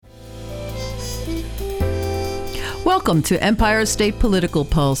Welcome to Empire State Political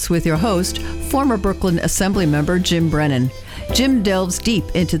Pulse with your host, former Brooklyn Assemblymember Jim Brennan. Jim delves deep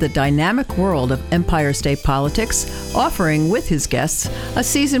into the dynamic world of Empire State politics, offering with his guests a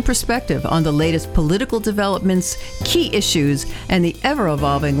seasoned perspective on the latest political developments, key issues, and the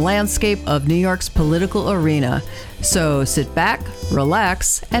ever-evolving landscape of New York's political arena. So sit back,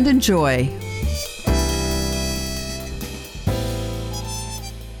 relax, and enjoy.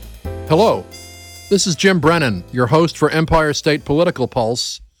 Hello, this is Jim Brennan, your host for Empire State Political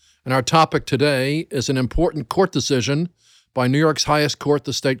Pulse, and our topic today is an important court decision by New York's highest court,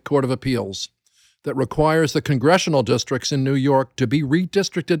 the State Court of Appeals, that requires the congressional districts in New York to be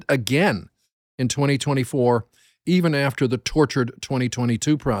redistricted again in 2024, even after the tortured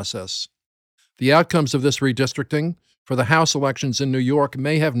 2022 process. The outcomes of this redistricting for the House elections in New York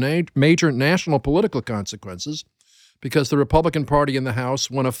may have major national political consequences because the Republican Party in the House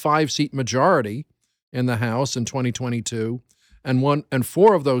won a 5-seat majority in the House in 2022, and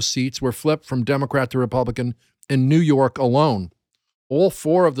 4 of those seats were flipped from Democrat to Republican in New York alone. All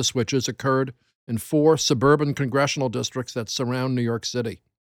 4 of the switches occurred in 4 suburban congressional districts that surround New York City.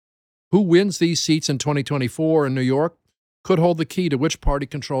 Who wins these seats in 2024 in New York could hold the key to which party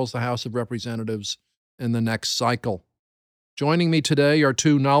controls the House of Representatives in the next cycle. Joining me today are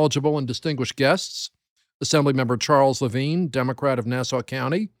 2 knowledgeable and distinguished guests, Assemblymember Charles Lavine, Democrat of Nassau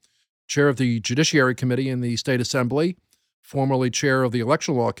County, chair of the Judiciary Committee in the State Assembly, formerly chair of the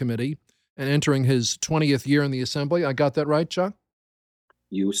Election Law Committee, and entering his 20th year in the Assembly. I got that right, Chuck?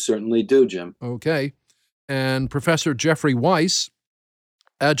 You certainly do, Jim. Okay. And Professor Jeffrey Wice,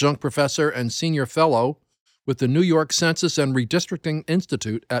 Adjunct Professor and Senior Fellow with the New York Census and Redistricting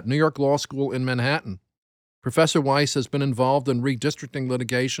Institute at New York Law School in Manhattan. Professor Wice has been involved in redistricting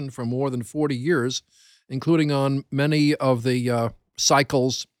litigation for more than 40 years, including on many of the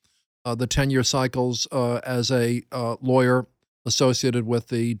cycles, the 10-year cycles as a lawyer associated with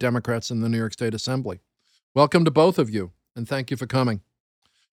the Democrats in the New York State Assembly. Welcome to both of you, and thank you for coming.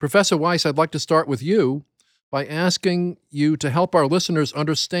 Professor Wice, I'd like to start with you by asking you to help our listeners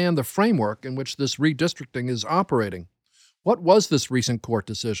understand the framework in which this redistricting is operating. What was this recent court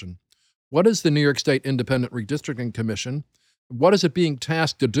decision? What is the New York State Independent Redistricting Commission? What is it being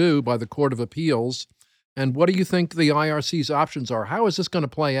tasked to do by the Court of Appeals? And what do you think the IRC's options are? How is this going to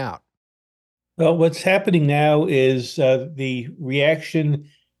play out? Well, what's happening now is the reaction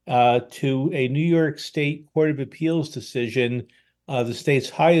to a New York State Court of Appeals decision, the state's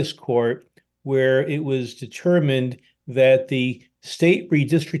highest court, where it was determined that the state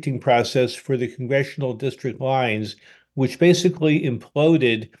redistricting process for the congressional district lines, which basically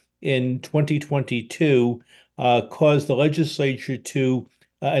imploded in 2022, caused the legislature to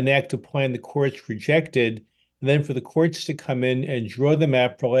enact a plan the courts rejected, and then for the courts to come in and draw the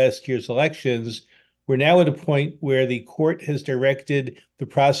map for last year's elections. We're now at a point where the court has directed the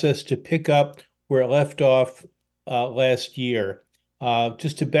process to pick up where it left off last year.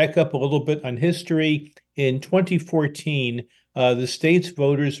 Just to back up a little bit on history, in 2014, the state's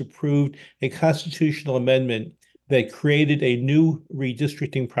voters approved a constitutional amendment that created a new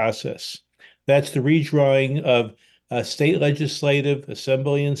redistricting process. That's the redrawing of state legislative,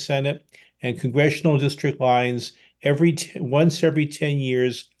 assembly and senate, and congressional district lines once every 10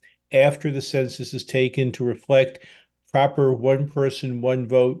 years after the census is taken to reflect proper one person, one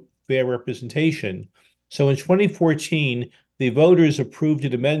vote, fair representation. So in 2014, the voters approved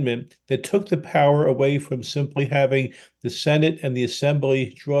an amendment that took the power away from simply having the Senate and the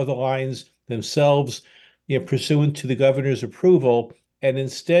Assembly draw the lines themselves, pursuant to the governor's approval, and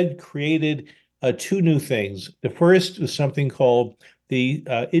instead created 2 new things. The first was something called the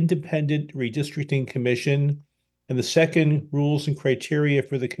Independent Redistricting Commission, and the second, rules and criteria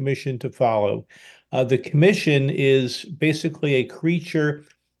for the commission to follow. The commission is basically a creature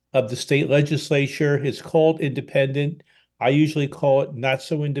of the state legislature. It's called independent. I usually call it not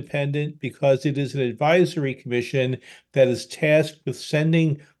so independent because it is an advisory commission that is tasked with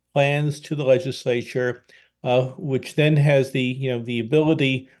sending plans to the legislature, which then has the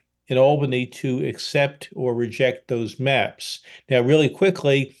ability in Albany to accept or reject those maps. Now, really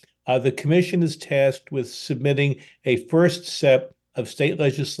quickly, the commission is tasked with submitting a first set of state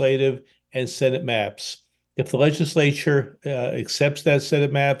legislative and Senate maps. If the legislature accepts that set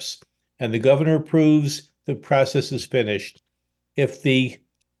of maps and the governor approves, the process is finished. If the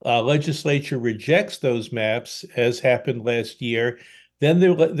legislature rejects those maps, as happened last year, then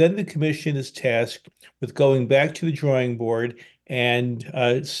the commission is tasked with going back to the drawing board and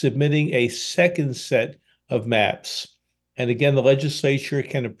submitting a second set of maps. And again, the legislature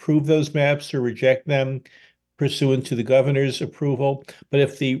can approve those maps or reject them. pursuant to the governor's approval. But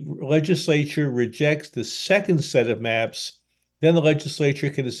if the legislature rejects the second set of maps, then the legislature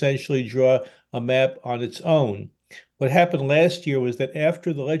can essentially draw a map on its own. What happened last year was that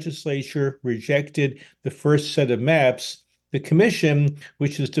after the legislature rejected the first set of maps, the commission,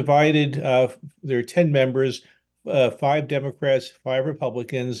 which is divided, there are 10 members, 5 Democrats, 5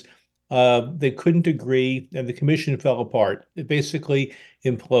 Republicans, they couldn't agree, and the commission fell apart. It basically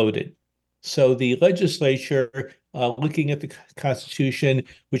imploded. So the legislature, looking at the Constitution,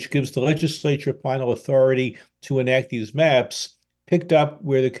 which gives the legislature final authority to enact these maps, picked up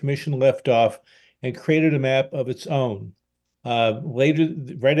where the commission left off and created a map of its own. Later,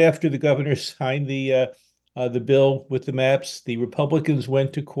 right after the governor signed the bill with the maps, the Republicans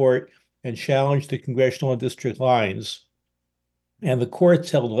went to court and challenged the congressional and district lines. And the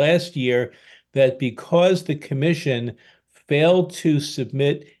courts held last year that because the commission failed to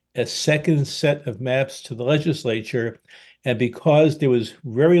submit a second set of maps to the legislature, and because there was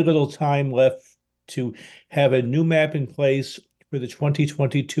very little time left to have a new map in place for the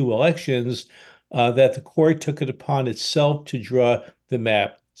 2022 elections, that the court took it upon itself to draw the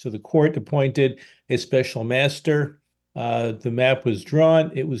map. So the court appointed a special master. The map was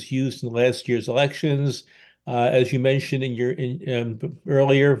drawn. It was used in last year's elections. As you mentioned in your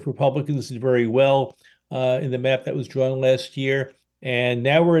earlier, Republicans did very well in the map that was drawn last year. And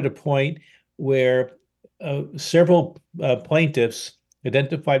now we're at a point where several plaintiffs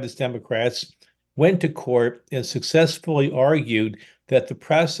identified as Democrats went to court and successfully argued that the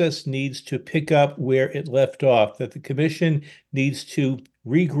process needs to pick up where it left off, that the commission needs to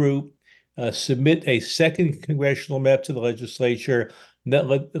regroup, submit a second congressional map to the legislature, and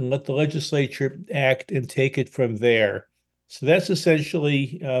let the legislature act and take it from there. So that's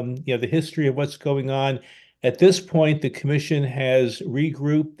essentially the history of what's going on. At this point, the commission has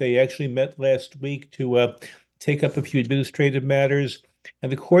regrouped. They actually met last week to take up a few administrative matters,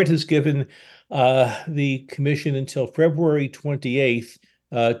 and the court has given the commission until February 28th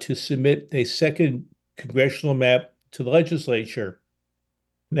to submit a second congressional map to the legislature.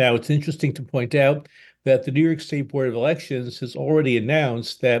 Now, it's interesting to point out that the New York State Board of Elections has already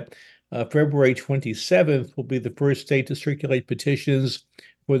announced that February 27th will be the first state to circulate petitions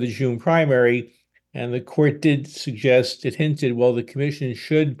for the June primary. And the court did suggest, it hinted, well, the commission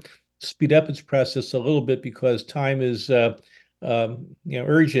should speed up its process a little bit because time is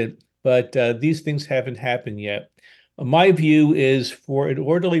urgent, but these things haven't happened yet. My view is for an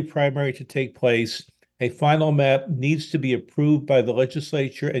orderly primary to take place, a final map needs to be approved by the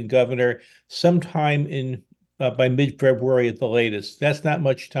legislature and governor sometime by mid-February at the latest. That's not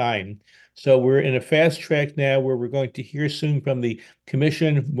much time. So we're in a fast track now where we're going to hear soon from the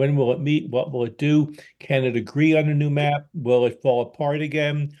commission. When will it meet? What will it do? Can it agree on a new map? Will it fall apart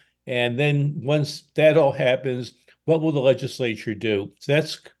again? And then once that all happens, what will the legislature do? So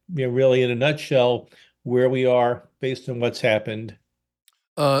that's really in a nutshell where we are based on what's happened.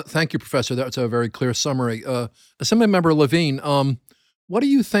 Thank you, Professor. That's a very clear summary. Assemblymember Lavine, what do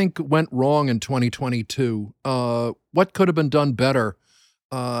you think went wrong in 2022? What could have been done better?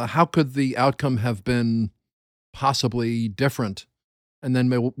 How could the outcome have been possibly different? And then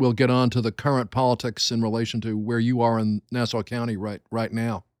we'll get on to the current politics in relation to where you are in Nassau County right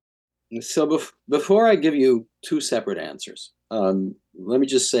now. So before I give you two separate answers, let me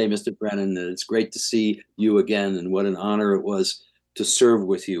just say, Mr. Brennan, that it's great to see you again, and what an honor it was to serve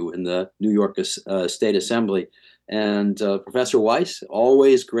with you in the New York State Assembly. And Professor Wice,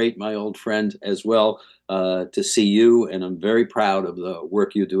 always great, my old friend as well, to see you. And I'm very proud of the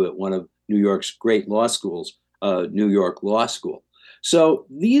work you do at one of New York's great law schools, New York Law School. So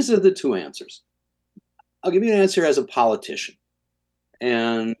these are the two answers. I'll give you an answer as a politician.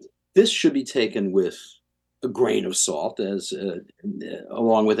 And this should be taken with a grain of salt, as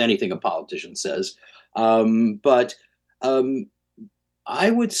along with anything a politician says. But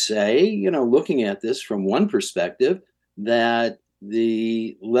I would say, looking at this from one perspective, that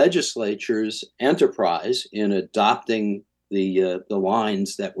the legislature's enterprise in adopting the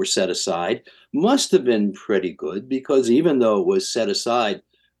lines that were set aside must have been pretty good, because even though it was set aside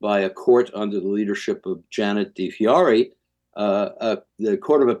by a court under the leadership of Janet DiFiore, the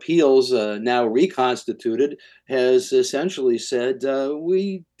Court of Appeals, now reconstituted, has essentially said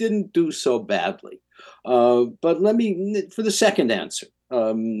we didn't do so badly. But let me, for the second answer,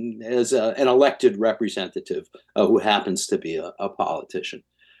 as an elected representative who happens to be a politician,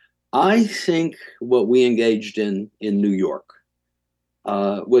 I think what we engaged in New York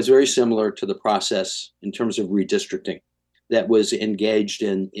was very similar to the process in terms of redistricting that was engaged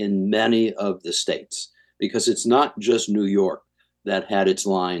in many of the states, because it's not just New York. that had its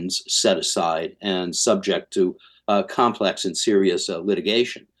lines set aside and subject to complex and serious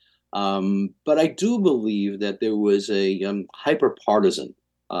litigation. But I do believe that there was a hyper-partisan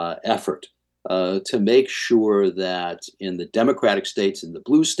effort to make sure that in the Democratic states and the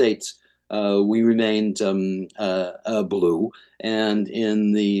blue states, we remained blue, and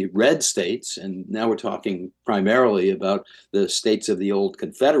in the red states, and now we're talking primarily about the states of the old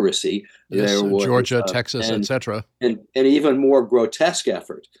Confederacy. Yes, there was Georgia, Texas, etc. And even more grotesque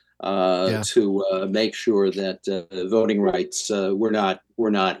effort Yeah. to make sure that voting rights were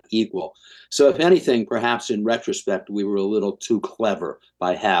not equal. So, if anything, perhaps in retrospect, we were a little too clever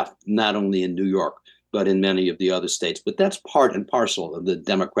by half, not only in New York, but in many of the other states. But that's part and parcel of the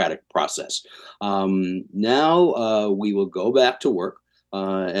democratic process. Now we will go back to work.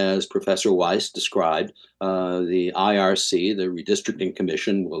 As Professor Wice described, the IRC, the Redistricting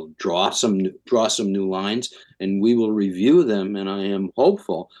Commission, will draw some new lines, and we will review them. And I am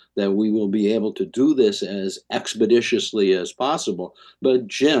hopeful that we will be able to do this as expeditiously as possible. But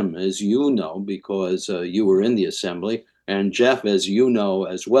Jim, as you know, because you were in the Assembly, and Jeff, as you know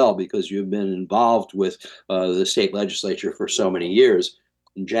as well, because you've been involved with the state legislature for so many years,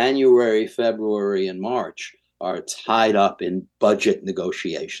 January, February, and March are tied up in budget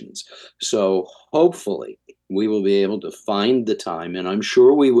negotiations. So hopefully we will be able to find the time, and I'm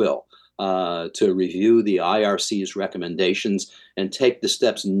sure we will, to review the IRC's recommendations and take the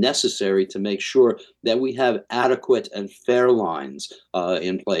steps necessary to make sure that we have adequate and fair lines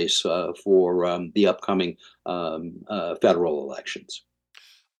in place for the upcoming federal elections.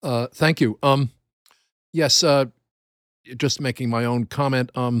 Thank you. Yes, just making my own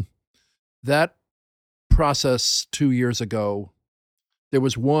comment. That process 2 years ago, there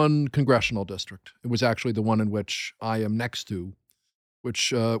was one congressional district. It was actually the one in which I am next to,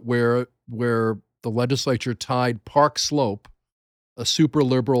 which where the legislature tied Park Slope, a super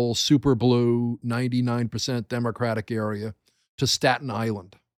liberal, super blue, 99% Democratic area, to Staten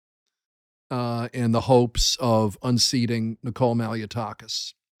Island, in the hopes of unseating Nicole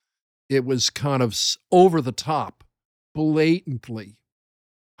Malliotakis. It was kind of over the top, blatantly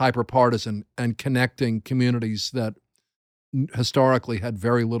hyperpartisan and connecting communities that historically had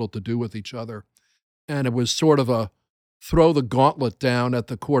very little to do with each other. And it was sort of a throw the gauntlet down at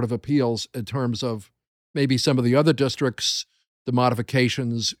the Court of Appeals in terms of maybe some of the other districts, the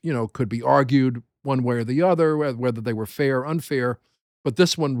modifications, could be argued one way or the other, whether they were fair or unfair. But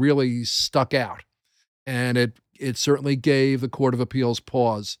this one really stuck out. And it certainly gave the Court of Appeals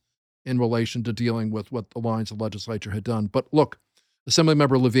pause in relation to dealing with what the lines of legislature had done. But look,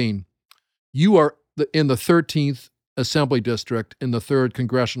 Assemblymember Lavine, you are in the 13th Assembly District in the 3rd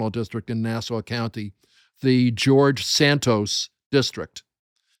Congressional District in Nassau County, the George Santos District.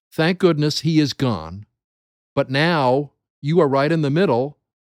 Thank goodness he is gone. But now you are right in the middle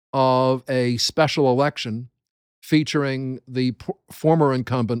of a special election featuring the former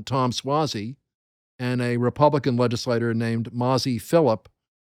incumbent Tom Suozzi and a Republican legislator named Mazi Phillip.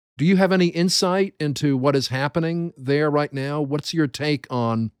 Do you have any insight into what is happening there right now? What's your take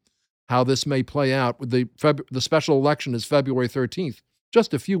on how this may play out? The special election is February 13th,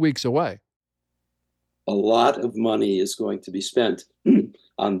 just a few weeks away. A lot of money is going to be spent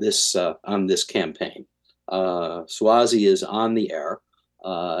on this campaign. Suozzi is on the air,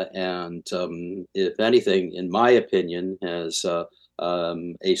 and if anything, in my opinion, has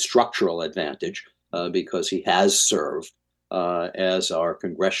a structural advantage because he has served as our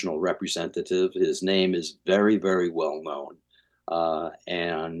congressional representative. His name is very, very well known.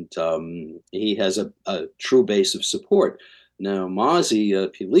 And he has a true base of support. Now, Mazi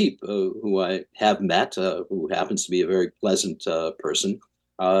Phillip, who I have met, who happens to be a very pleasant person,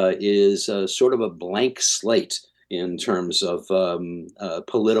 is sort of a blank slate in terms of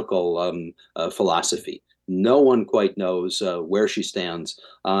political philosophy. No one quite knows where she stands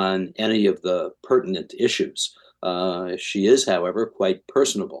on any of the pertinent issues. She is, however, quite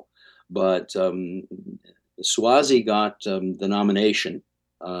personable. But Suozzi got the nomination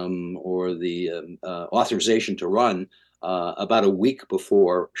or the authorization to run about a week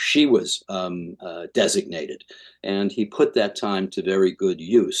before she was designated. And he put that time to very good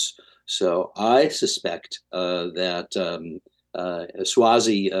use. So I suspect that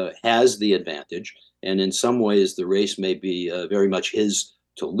Suozzi has the advantage. And in some ways, the race may be very much his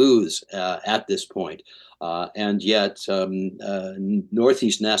to lose at this point. And yet,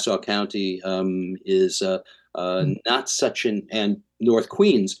 Northeast Nassau County is not such and North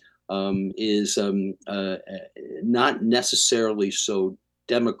Queens is not necessarily so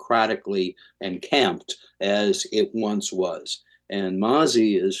democratically encamped as it once was. And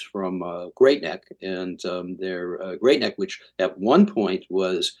Mozzie is from Great Neck, and their Great Neck, which at one point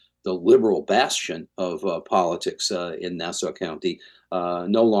was the liberal bastion of politics in Nassau County,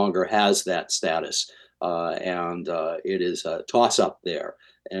 no longer has that status. And it is a toss-up there.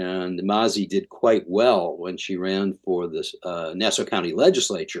 And Mozzie did quite well when she ran for the Nassau County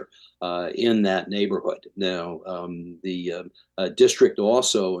legislature in that neighborhood. Now, the district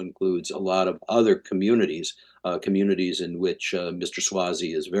also includes a lot of other communities, communities in which Mr.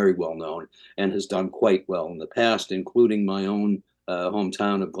 Suozzi is very well known and has done quite well in the past, including my own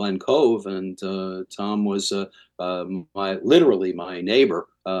hometown of Glen Cove. And Tom was literally my neighbor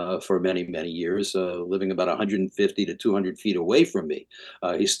for many, many years, living about 150 to 200 feet away from me.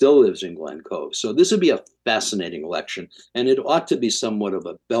 He still lives in Glen Cove. So this would be a fascinating election, and it ought to be somewhat of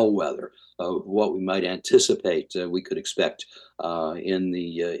a bellwether of what we might anticipate we could expect in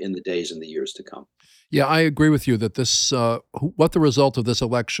the days and the years to come. Yeah, I agree with you that this what the result of this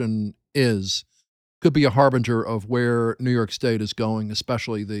election is could be a harbinger of where New York State is going,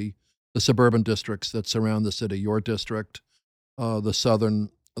 especially the suburban districts that surround the city, your district, the southern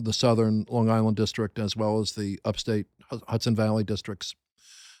Long Island district, as well as the upstate Hudson Valley districts.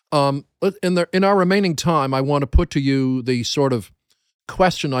 In our remaining time, I want to put to you the sort of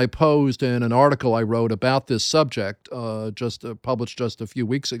question I posed in an article I wrote about this subject, just published just a few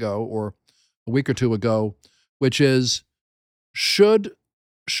weeks ago or a week or two ago, which is, should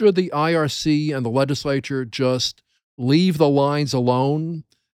the IRC and the legislature just leave the lines alone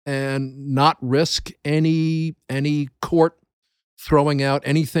and not risk any court throwing out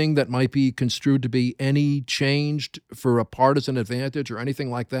anything that might be construed to be any changed for a partisan advantage or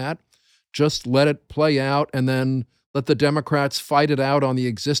anything like that? Just let it play out and then let the Democrats fight it out on the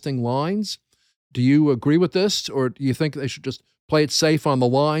existing lines? Do you agree with this, or do you think they should just play it safe on the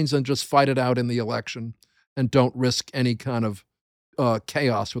lines and just fight it out in the election and don't risk any kind of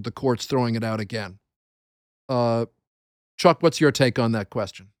chaos with the courts throwing it out again? Chuck, what's your take on that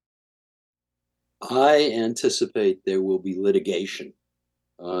question? I anticipate there will be litigation,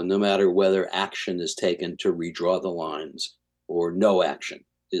 no matter whether action is taken to redraw the lines or no action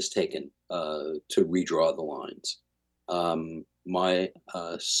is taken to redraw the lines. My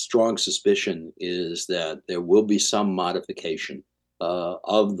strong suspicion is that there will be some modification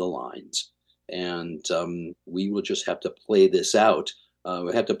of the lines, and we will just have to play this out.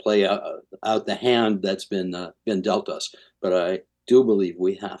 We have to play out the hand that's been dealt us. But I do believe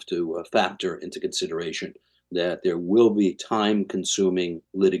we have to factor into consideration that there will be time-consuming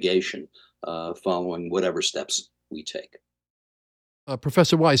litigation following whatever steps we take.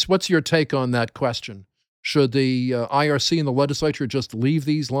 Professor Wice, what's your take on that question? Should the IRC and the legislature just leave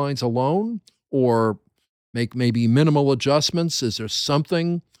these lines alone or make maybe minimal adjustments? Is there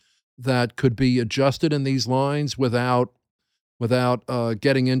something that could be adjusted in these lines without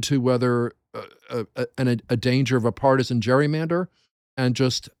getting into whether a danger of a partisan gerrymander,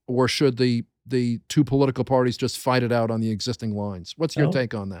 or should the two political parties just fight it out on the existing lines? What's your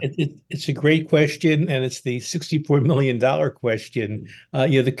take on that? It's a great question, and it's the $64 million question.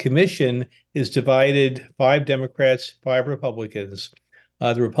 The commission is divided 5 Democrats, 5 Republicans.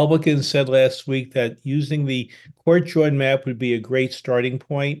 The Republicans said last week that using the court-drawn map would be a great starting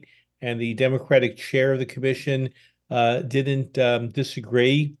point, and the Democratic chair of the commission didn't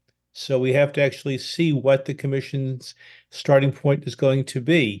disagree. So we have to actually see what the commission's starting point is going to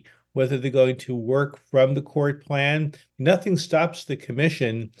be, whether they're going to work from the court plan. Nothing stops the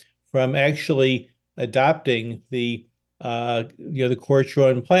commission from actually adopting the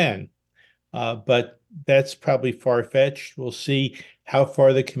court-drawn plan. But that's probably far-fetched. We'll see how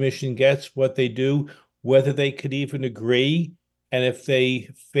far the commission gets, what they do, whether they could even agree. And if they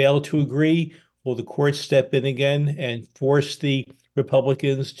fail to agree, will the court step in again and force the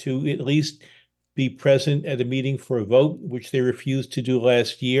Republicans to at least be present at a meeting for a vote, which they refused to do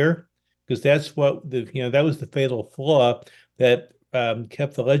last year? Because that's what that was the fatal flaw that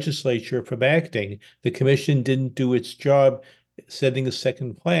kept the legislature from acting. The commission didn't do its job setting a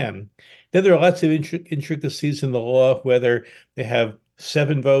second plan. Then there are lots of intricacies in the law, whether they have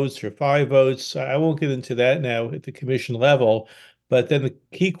 7 votes or 5 votes. I won't get into that now at the commission level. But then the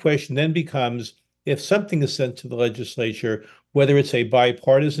key question then becomes, if something is sent to the legislature, whether it's a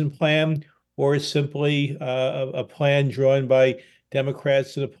bipartisan plan or it's simply a plan drawn by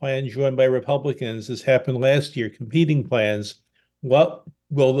Democrats and a plan drawn by Republicans, as happened last year, competing plans, what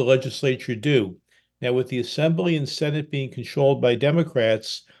will the legislature do? Now, with the Assembly and Senate being controlled by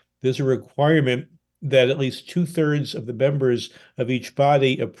Democrats, there's a requirement that at least 2/3 of the members of each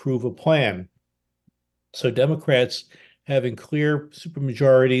body approve a plan. So Democrats having clear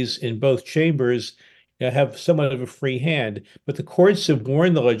supermajorities in both chambers, have somewhat of a free hand. But the courts have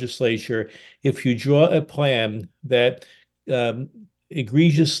warned the legislature, if you draw a plan that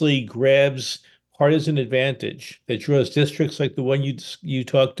egregiously grabs partisan advantage, that draws districts like the one you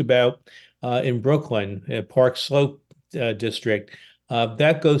talked about in Brooklyn, Park Slope district,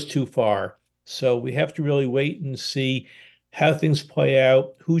 that goes too far. So we have to really wait and see how things play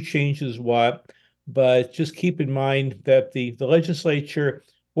out, who changes what. But just keep in mind that the legislature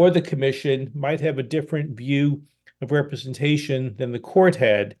or the commission might have a different view of representation than the court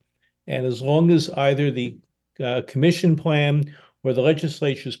had. And as long as either the commission plan or the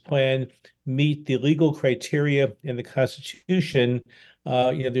legislature's plan meet the legal criteria in the Constitution,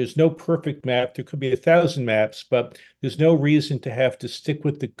 there's no perfect map. There could be 1,000 maps, but there's no reason to have to stick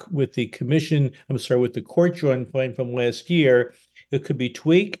with the commission. With the court-drawn plan from last year. It could be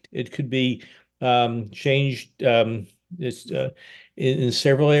tweaked. It could be changed. In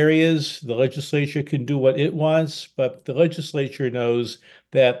several areas. The legislature can do what it wants, but the legislature knows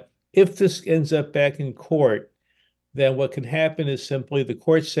that if this ends up back in court, then what can happen is simply the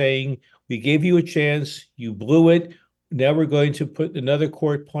court saying, we gave you a chance, you blew it. Now we're going to put another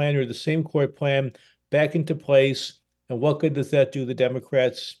court plan or the same court plan back into place. And what good does that do the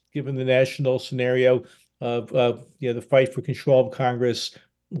Democrats, given the national scenario of the fight for control of Congress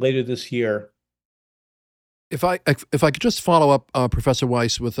later this year? If I could just follow up, Professor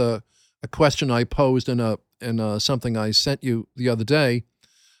Wice, with a question I posed in something I sent you the other day,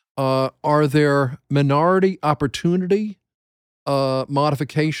 are there minority opportunity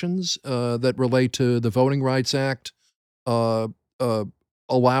modifications that relate to the Voting Rights Act,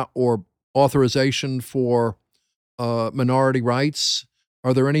 allow or authorization for minority rights?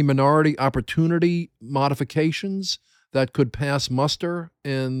 Are there any minority opportunity modifications that could pass muster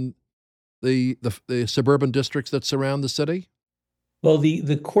in the suburban districts that surround the city? Well,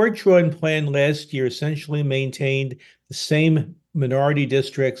 the court-drawn plan last year essentially maintained the same minority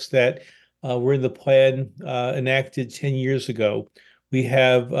districts that were in the plan enacted 10 years ago. We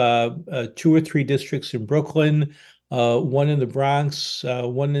have 2 or 3 districts in Brooklyn, one in the Bronx,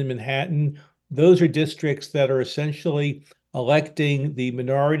 one in Manhattan. Those are districts that are essentially electing the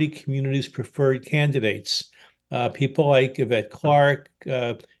minority community's preferred candidates. People like Yvette Clarke,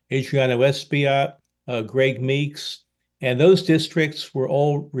 Adriano Espiat, Greg Meeks, and those districts were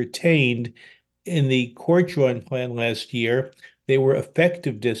all retained in the court-drawn plan last year. They were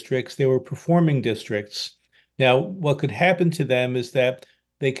effective districts. They were performing districts. Now, what could happen to them is that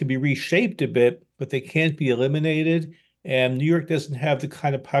they could be reshaped a bit, but they can't be eliminated. And New York doesn't have the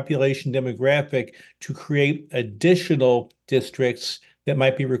kind of population demographic to create additional districts that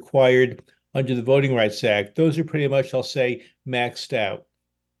might be required under the Voting Rights Act. Those are pretty much, I'll say, maxed out.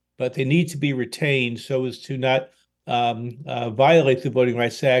 But they need to be retained so as to not violate the Voting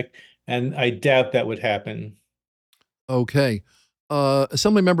Rights Act, and I doubt that would happen. Okay.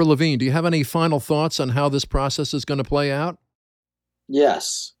 Assemblymember Lavine, do you have any final thoughts on how this process is going to play out?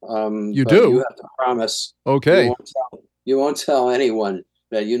 Yes. You but do? You have to promise. Okay. You won't tell anyone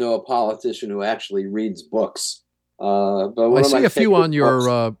that you know a politician who actually reads books. But I see a few on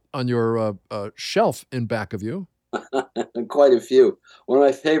your shelf in back of you. Quite a few. One of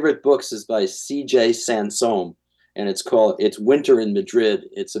my favorite books is by C.J. Sansome, and it's Winter in Madrid.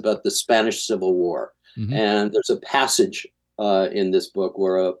 It's about the Spanish Civil War. Mm-hmm. And there's a passage in this book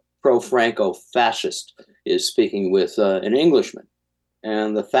where a pro-Franco fascist is speaking with an Englishman.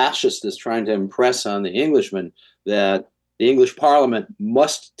 And the fascist is trying to impress on the Englishman that the English Parliament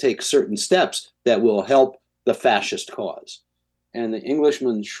must take certain steps that will help the fascist cause. And the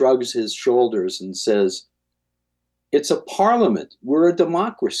Englishman shrugs his shoulders and says, it's a parliament. We're a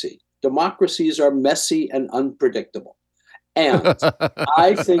democracy. Democracies are messy and unpredictable. And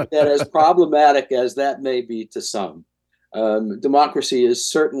I think that as problematic as that may be to some, democracy is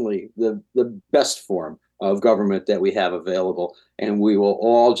certainly the best form of government that we have available. And we will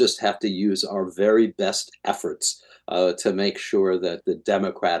all just have to use our very best efforts to make sure that the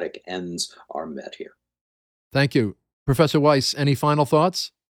democratic ends are met here. Thank you. Professor Wice, any final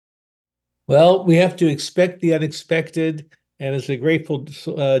thoughts? Well, we have to expect the unexpected. And as the Grateful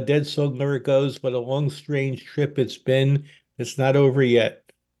Dead song lyric goes, what a long, strange trip it's been. It's not over yet.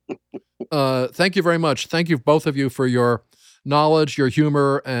 Thank you very much. Thank you, both of you, for your knowledge, your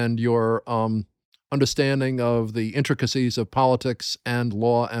humor, and your understanding of the intricacies of politics and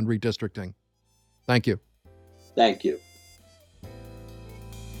law and redistricting. Thank you. Thank you.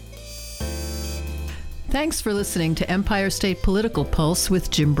 Thanks for listening to Empire State Political Pulse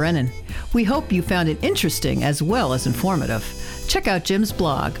with Jim Brennan. We hope you found it interesting as well as informative. Check out Jim's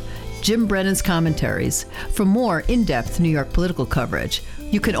blog, Jim Brennan's commentaries for more in-depth New York political coverage.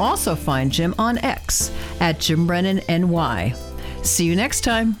 You can also find Jim on X at Jim Brennan NY. See you next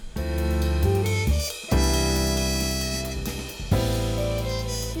time.